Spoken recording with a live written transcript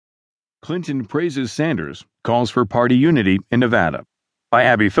Clinton praises Sanders, calls for party unity in Nevada. By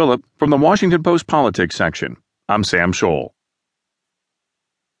Abby Phillip from the Washington Post Politics section. I'm Sam Scholl.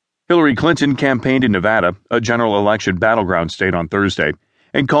 Hillary Clinton campaigned in Nevada, a general election battleground state, on Thursday,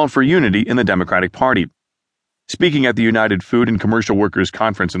 and called for unity in the Democratic Party. Speaking at the United Food and Commercial Workers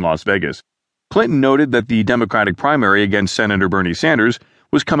Conference in Las Vegas, Clinton noted that the Democratic primary against Senator Bernie Sanders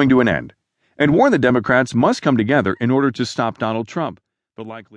was coming to an end, and warned the Democrats must come together in order to stop Donald Trump, but likely